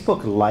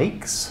Facebook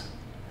likes,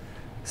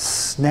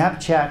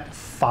 Snapchat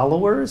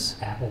followers,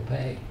 Apple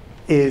Pay.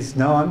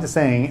 No, I'm just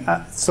saying,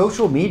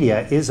 social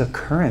media is a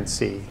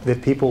currency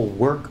that people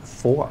work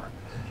for.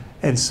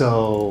 And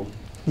so,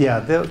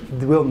 yeah,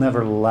 we'll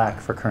never lack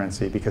for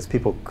currency because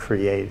people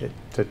create it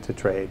to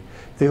trade.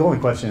 The only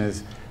question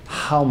is,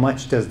 how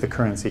much does the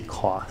currency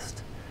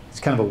cost? It's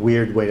kind of a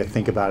weird way to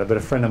think about it, but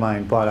a friend of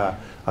mine bought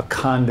a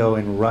condo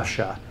in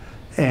Russia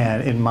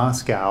and in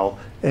Moscow,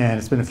 and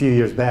it's been a few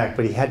years back,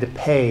 but he had to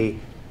pay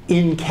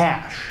in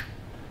cash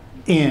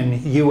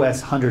in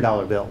US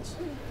 $100 bills.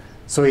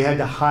 So he had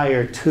to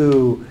hire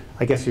two,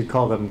 I guess you'd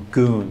call them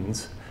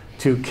goons,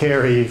 to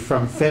carry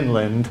from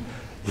Finland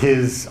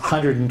his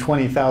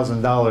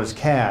 $120,000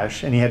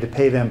 cash, and he had to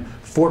pay them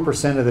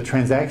 4% of the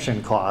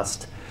transaction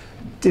cost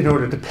in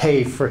order to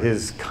pay for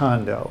his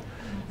condo.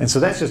 And so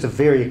that's just a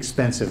very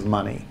expensive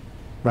money,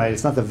 right?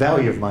 It's not the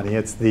value of money,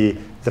 it's the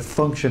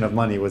function of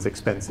money was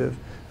expensive.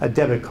 A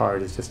debit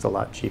card is just a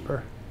lot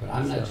cheaper. But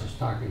I'm not just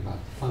talking about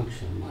the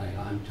function of money,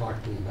 I'm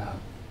talking about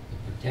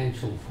the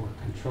potential for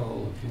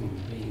control of human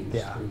beings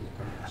through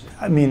the currency.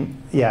 I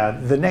mean, yeah,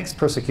 the next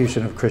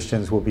persecution of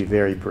Christians will be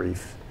very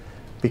brief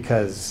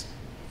because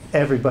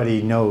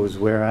everybody knows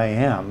where I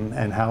am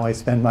and how I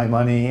spend my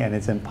money, and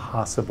it's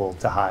impossible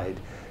to hide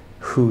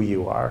who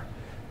you are.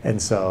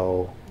 And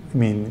so, I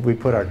mean, we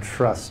put our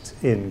trust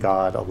in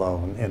God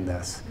alone in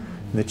this.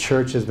 The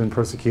church has been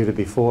persecuted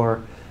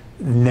before.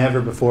 Never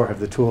before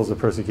have the tools of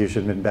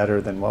persecution been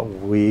better than what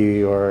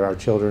we or our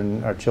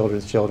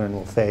children's children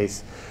will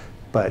face.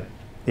 But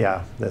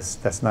yeah,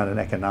 that's not an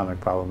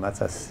economic problem,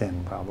 that's a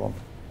sin problem.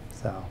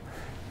 So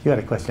You had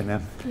a question,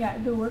 ma'am? Yeah,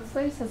 the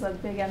workplace has a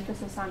big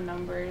emphasis on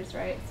numbers,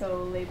 right?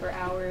 So labor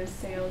hours,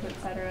 sales,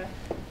 etc.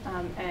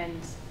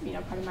 And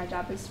part of my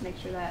job is to make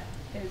sure that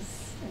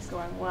is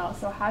going well.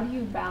 So how do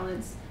you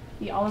balance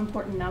the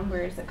all-important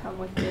numbers that come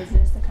with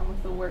business, that come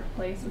with the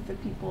workplace, with the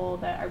people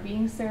that are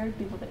being served,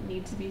 people that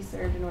need to be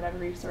served, and whatever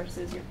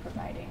resources you're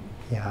providing?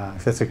 Yeah,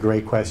 that's a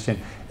great question.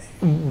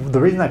 The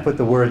reason I put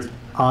the words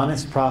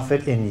honest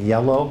profit in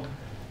yellow,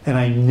 and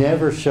I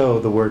never show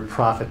the word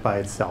profit by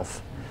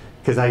itself,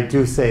 because I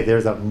do say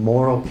there's a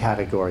moral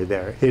category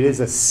there. It is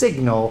a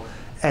signal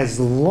as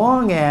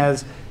long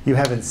as you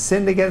haven't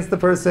sinned against the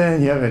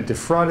person, you haven't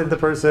defrauded the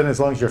person, as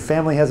long as your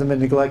family hasn't been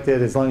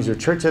neglected, as long as your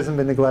church hasn't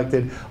been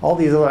neglected, all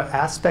these other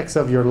aspects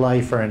of your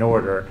life are in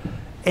order.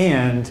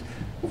 And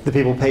the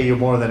people pay you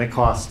more than it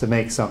costs to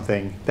make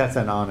something. That's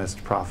an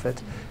honest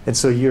profit. And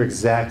so you're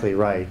exactly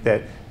right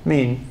that,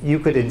 you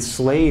could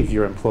enslave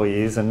your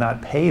employees and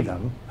not pay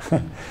them,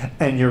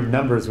 and your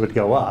numbers would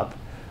go up.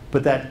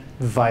 But that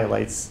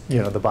violates,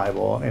 the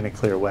Bible in a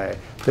clear way.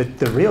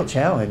 The real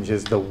challenge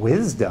is the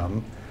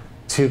wisdom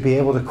to be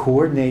able to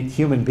coordinate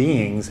human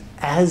beings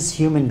as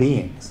human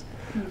beings,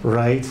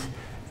 right?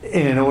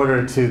 In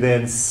order to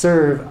then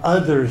serve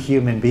other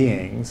human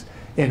beings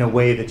in a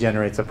way that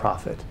generates a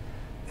profit.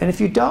 And if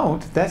you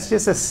don't, that's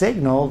just a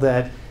signal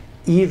that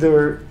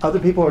either other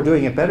people are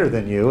doing it better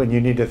than you and you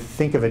need to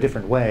think of a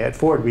different way. At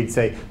Ford, we'd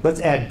say, let's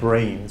add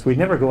brains. We'd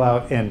never go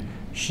out and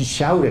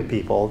shout at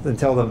people and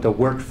tell them to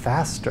work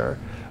faster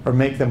or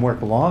make them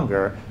work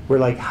longer. We're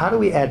like, how do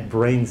we add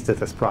brains to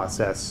this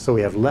process so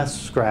we have less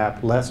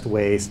scrap, less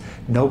waste,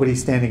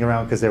 nobody's standing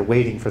around because they're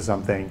waiting for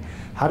something?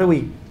 How do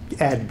we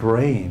add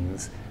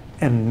brains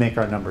and make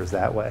our numbers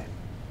that way?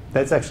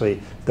 That's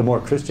actually the more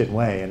Christian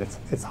way, and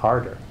it's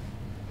harder,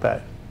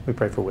 but we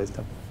pray for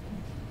wisdom.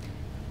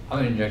 I'm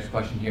going to interject a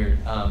question here.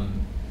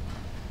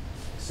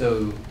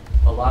 So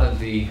a lot of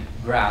the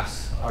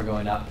graphs are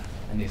going up,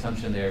 and the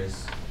assumption there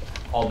is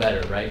all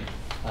better, right?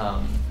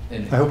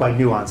 I hope I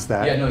nuanced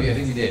that. Yeah, no, I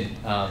think you did.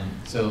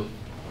 So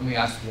let me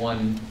ask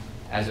one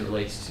as it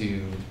relates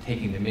to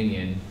taking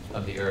dominion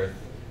of the earth.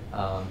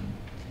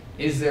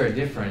 Is there a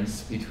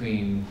difference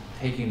between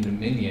taking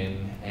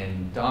dominion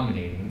and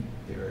dominating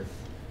the earth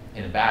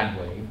in a bad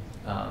way?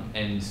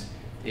 And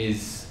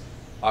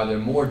are there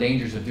more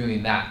dangers of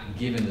doing that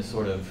given the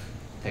sort of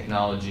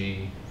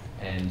technology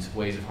and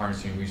ways of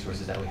harnessing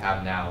resources that we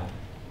have now?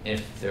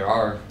 If there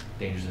are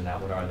dangers in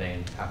that, what are they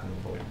and how can we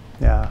avoid them?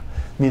 Yeah.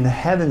 The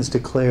heavens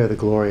declare the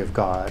glory of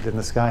God, and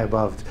the sky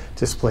above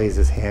displays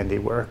his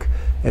handiwork.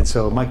 And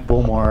so Mike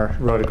Bullmore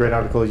wrote a great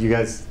article. You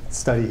guys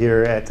study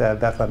here at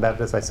Bethlehem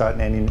Baptist. I saw it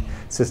in Andy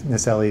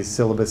Naselli's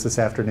syllabus this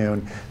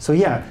afternoon. So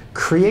yeah,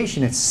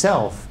 creation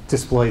itself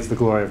displays the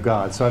glory of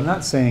God. So I'm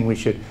not saying we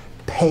should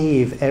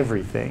pave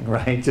everything,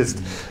 right?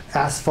 Just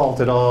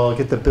asphalt it all,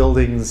 get the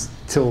buildings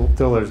till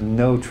there's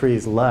no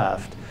trees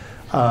left.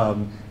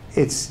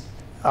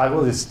 I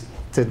will just,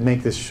 to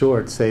make this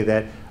short, say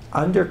that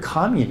under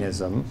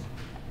communism,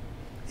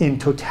 in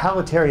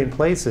totalitarian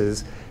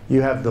places,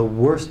 you have the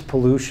worst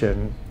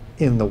pollution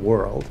in the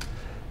world.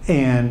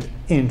 And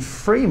in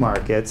free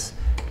markets,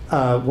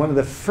 one of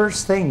the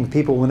first things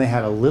people, when they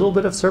had a little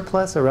bit of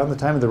surplus around the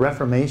time of the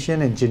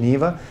Reformation in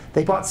Geneva,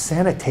 they bought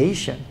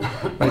sanitation.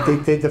 Right?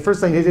 The first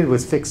thing they did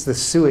was fix the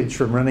sewage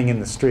from running in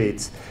the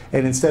streets.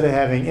 And instead of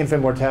having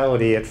infant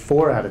mortality at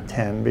 4 out of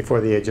 10 before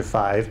the age of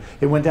 5,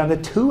 it went down to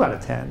 2 out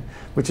of 10,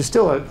 which is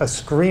still a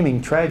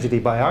screaming tragedy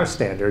by our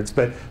standards.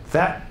 But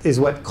that is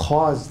what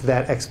caused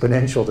that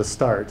exponential to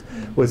start,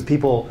 was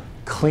people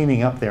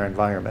cleaning up their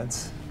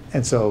environments.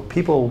 And so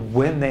people,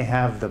 when they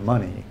have the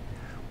money,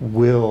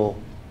 will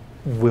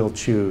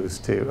choose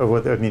to,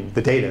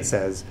 the data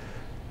says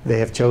they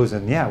have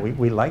chosen,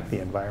 we like the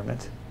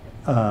environment.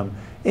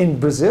 In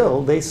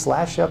Brazil, they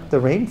slash up the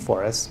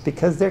rainforests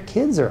because their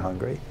kids are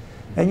hungry.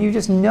 And you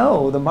just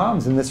know, the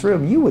moms in this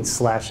room, you would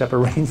slash up a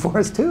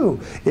rainforest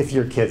too if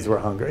your kids were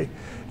hungry.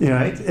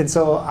 Right? And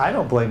so I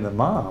don't blame the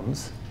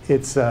moms.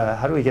 It's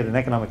how do we get an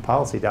economic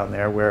policy down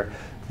there where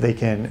they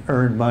can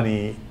earn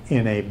money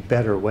in a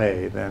better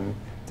way than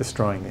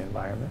destroying the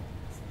environment?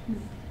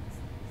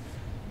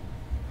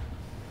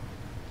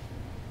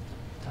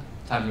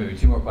 Time for maybe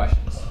 2 more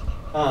questions.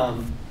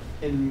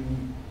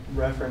 In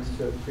reference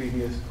to a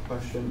previous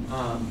question,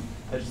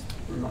 I just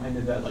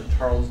reminded that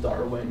Charles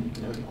Darwin,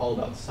 all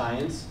about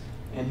science,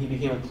 and he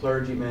became a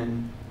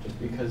clergyman just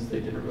because they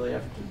didn't really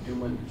have to do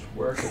much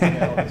work and they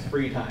had all this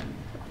free time.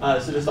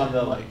 So just on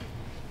the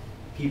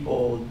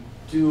people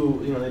do,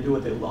 they do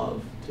what they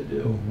love to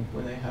do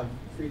when they have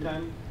free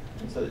time.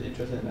 And so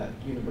interested in that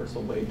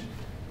universal wage.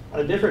 On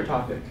a different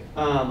topic,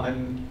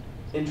 I'm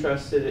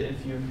interested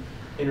if you've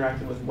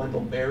interacted with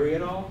Wendell Berry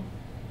at all,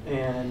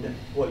 and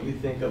what you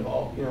think of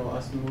all,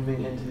 us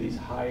moving into these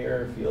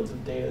higher fields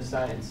of data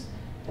science,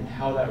 and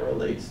how that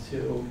relates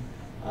to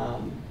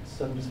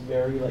some just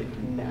very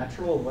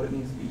natural, what it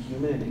means to be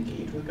human and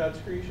engage with God's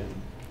creation.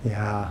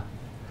 Yeah,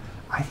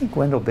 I think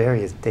Wendell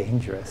Berry is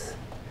dangerous.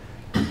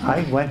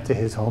 I went to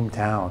his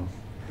hometown,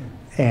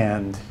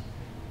 and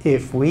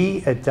if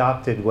we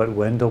adopted what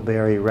Wendell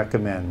Berry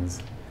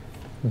recommends,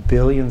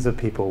 billions of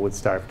people would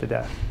starve to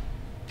death.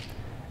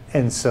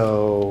 And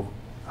so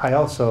I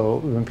also,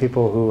 when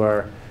people who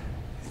are,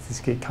 let's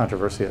get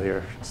controversial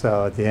here,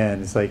 so at the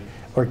end, it's like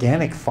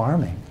organic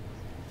farming.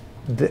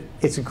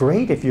 It's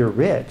great if you're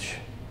rich,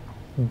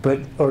 but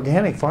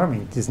organic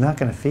farming is not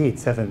going to feed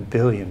 7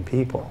 billion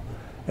people.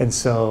 And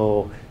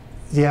so,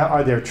 yeah,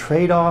 are there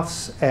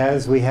trade-offs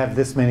as we have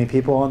this many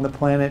people on the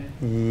planet?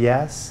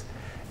 Yes.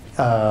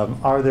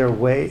 Are there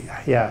ways?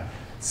 Yeah.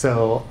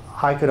 So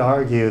I could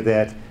argue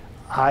that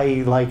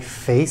I like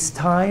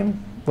FaceTime.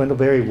 Wendell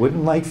Berry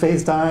wouldn't like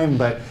FaceTime,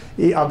 but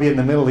I'll be in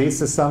the Middle East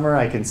this summer.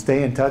 I can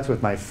stay in touch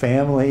with my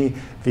family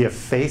via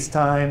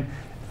FaceTime.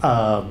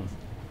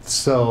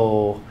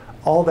 So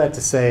all that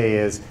to say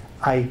is,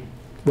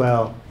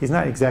 well, he's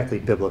not exactly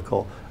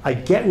biblical. I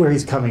get where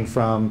he's coming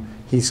from.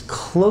 He's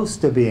close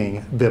to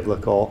being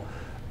biblical,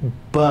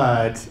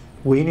 but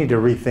we need to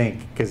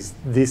rethink, because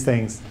these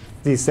things,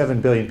 these 7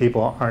 billion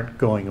people aren't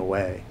going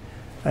away.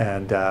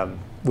 And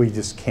we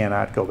just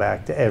cannot go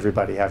back to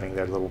everybody having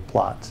their little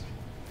plots.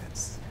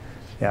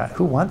 Yeah,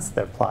 who wants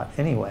their plot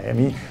anyway? I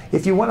mean,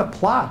 if you want a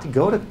plot,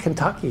 go to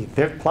Kentucky.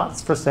 There are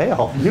plots for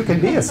sale. You can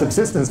be a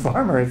subsistence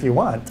farmer if you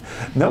want.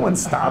 No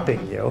one's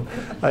stopping you.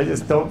 I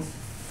just don't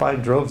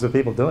find droves of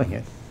people doing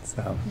it.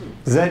 So,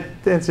 does that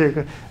answer your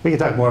question? We can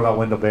talk more about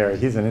Wendell Berry.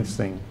 He's an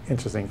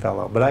interesting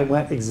fellow. But I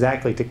went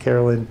exactly to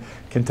Carrollton,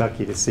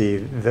 Kentucky to see,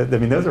 I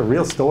mean, those are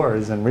real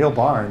stores and real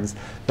barns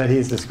that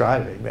he's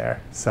describing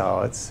there.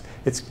 So it's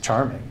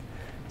charming.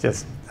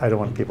 Just, I don't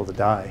want people to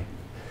die.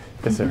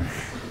 Yes, sir.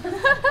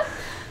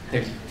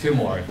 Take 2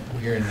 more,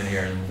 here and then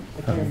here. And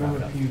I can't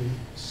remember if you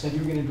said you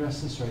were going to address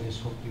this, or I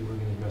just hoped you were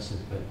going to address it,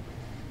 but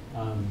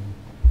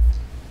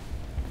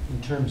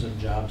in terms of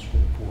jobs for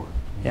the poor.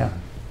 Yeah.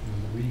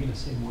 Were you going to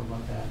say more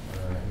about that?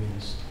 Or, I mean,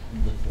 just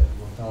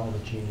with all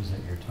the changes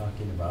that you're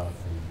talking about,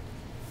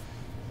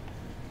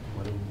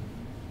 and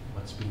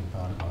what's being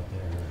thought about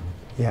there?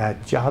 Yeah,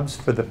 jobs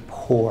for the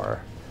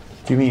poor.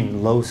 Do you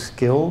mean low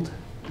skilled?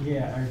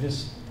 Yeah, or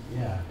just,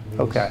 yeah. I mean,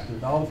 Okay.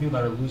 just all the people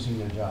that are losing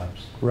their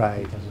jobs.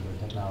 Right. Because of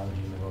the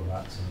technology and the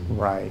robots. And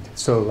Right.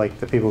 So like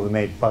the people who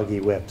made buggy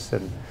whips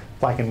and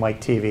black and white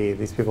TV,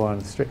 these people on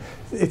the street.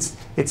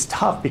 It's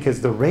tough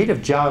because the rate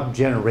of job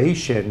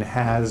generation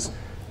has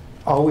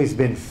always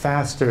been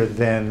faster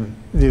than,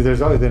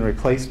 there's always been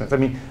replacements. I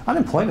mean,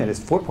 unemployment is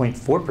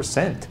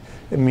 4.4%.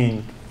 I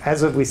mean,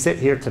 as of we sit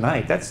here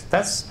tonight, that's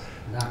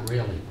Not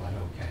really, but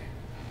okay.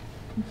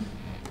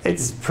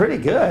 it's pretty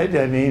good.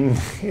 I mean,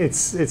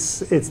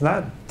 it's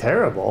not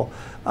terrible.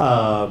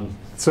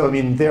 So I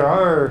mean, there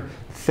are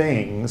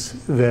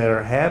things that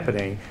are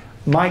happening.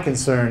 My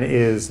concern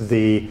is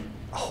the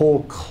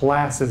whole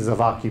classes of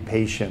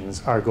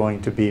occupations are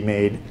going to be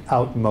made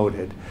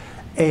outmoded,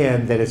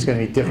 and that it's going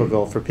to be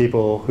difficult for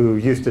people who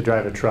used to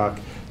drive a truck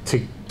to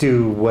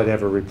do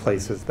whatever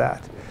replaces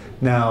that.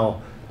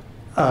 Now,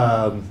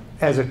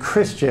 as a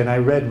Christian, I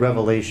read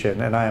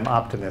Revelation, and I am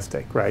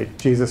optimistic, right?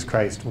 Jesus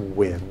Christ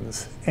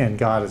wins, and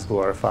God is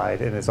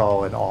glorified, and is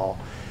all in all.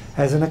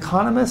 As an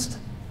economist,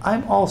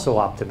 I'm also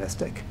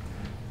optimistic,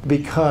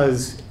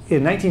 because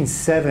in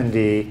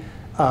 1970,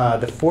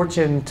 the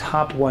Fortune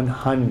Top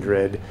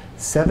 100,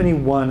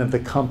 71 of the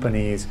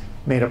companies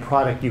made a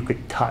product you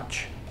could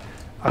touch.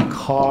 A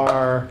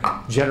car,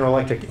 General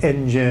Electric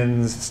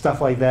engines, stuff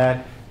like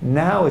that.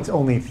 Now it's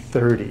only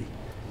 30.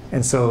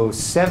 And so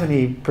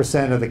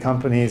 70% of the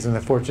companies in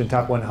the Fortune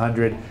Top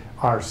 100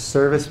 are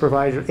service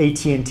providers,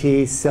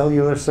 AT&T,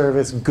 cellular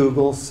service,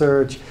 Google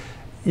search.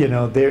 You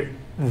know, their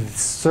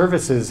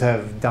services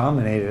have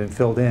dominated and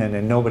filled in,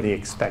 and nobody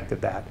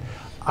expected that.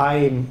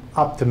 I'm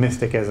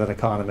optimistic as an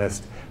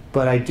economist,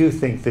 but I do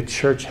think the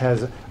church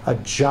has a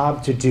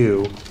job to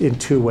do in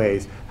 2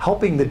 ways.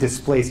 Helping the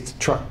displaced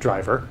truck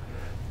driver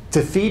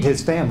to feed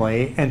his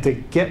family and to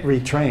get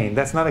retrained.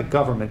 That's not a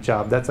government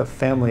job, that's a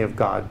family of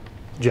God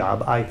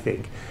job, I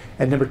think.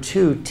 And number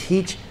 2,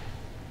 teach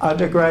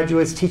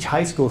undergraduates, teach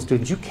high school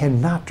students. You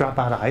cannot drop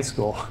out of high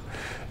school.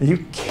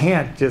 You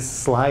can't just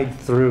slide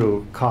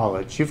through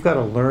college. You've got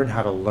to learn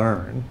how to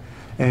learn.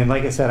 And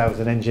like I said, I was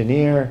an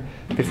engineer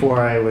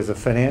before I was a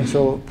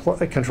financial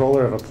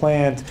controller of a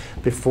plant,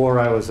 before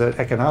I was an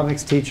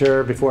economics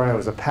teacher, before I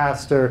was a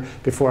pastor,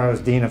 before I was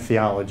dean of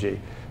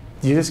theology.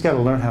 You just got to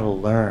learn how to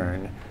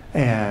learn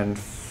and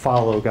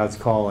follow God's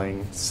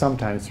calling,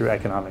 sometimes through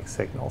economic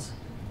signals.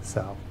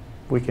 So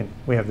we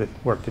have the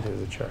work to do as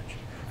a church.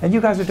 And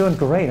you guys are doing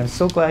great. I'm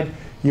so glad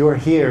you are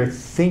here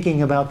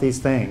thinking about these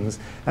things.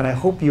 And I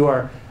hope you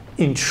are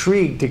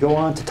intrigued to go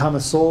on to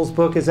Thomas Sowell's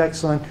book is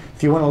excellent.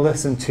 If you want to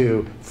listen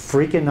to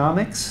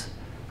Freakonomics,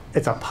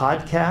 it's a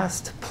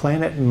podcast.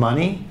 Planet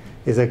Money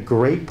is a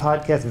great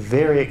podcast,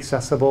 very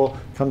accessible,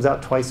 comes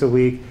out twice a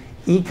week.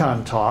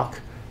 Econ Talk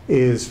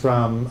is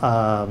from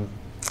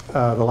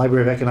the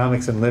Library of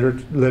Economics and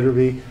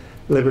Liberty.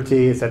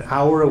 It's an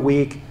hour a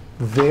week,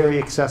 very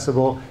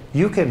accessible.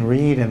 You can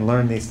read and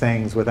learn these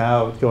things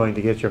without going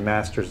to get your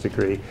master's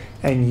degree,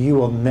 and you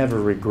will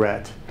never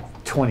regret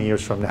 20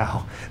 years from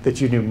now that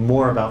you knew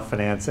more about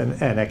finance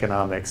and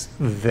economics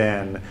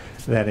than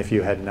if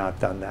you had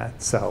not done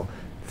that. So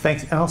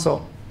thanks. And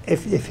also,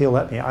 if you'll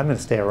let me, I'm going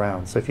to stay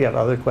around. So if you have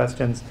other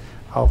questions,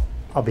 I'll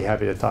be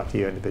happy to talk to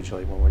you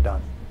individually when we're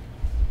done.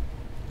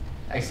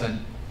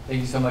 Excellent.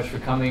 Thank you so much for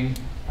coming.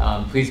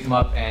 Please come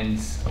up and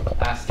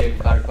ask David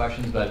Kotter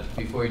questions, but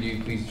before you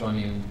do, please join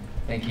me in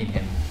thanking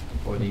him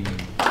for the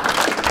evening.